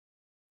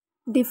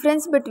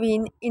Difference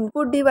between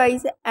input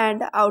device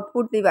and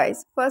output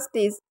device. First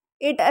is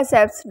it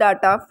accepts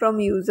data from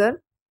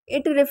user.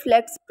 It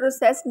reflects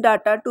processed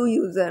data to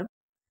user.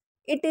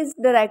 It is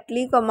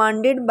directly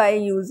commanded by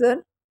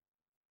user.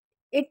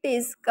 It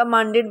is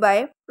commanded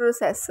by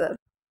processor.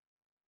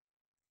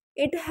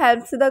 It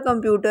helps the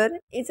computer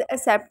is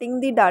accepting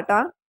the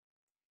data.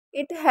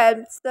 It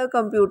helps the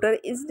computer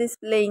is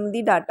displaying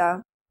the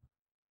data.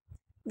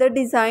 The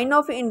design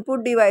of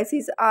input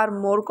devices are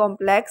more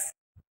complex.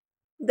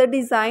 The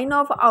design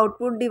of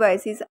output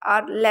devices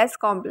are less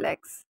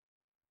complex.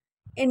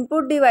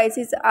 Input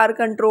devices are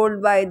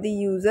controlled by the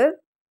user.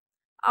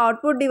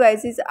 Output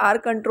devices are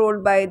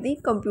controlled by the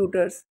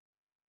computers.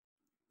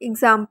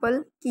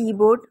 Example: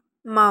 keyboard,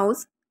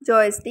 mouse,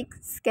 joystick,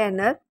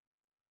 scanner.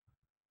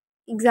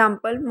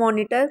 Example: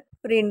 monitor,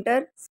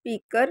 printer,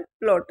 speaker,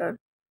 plotter.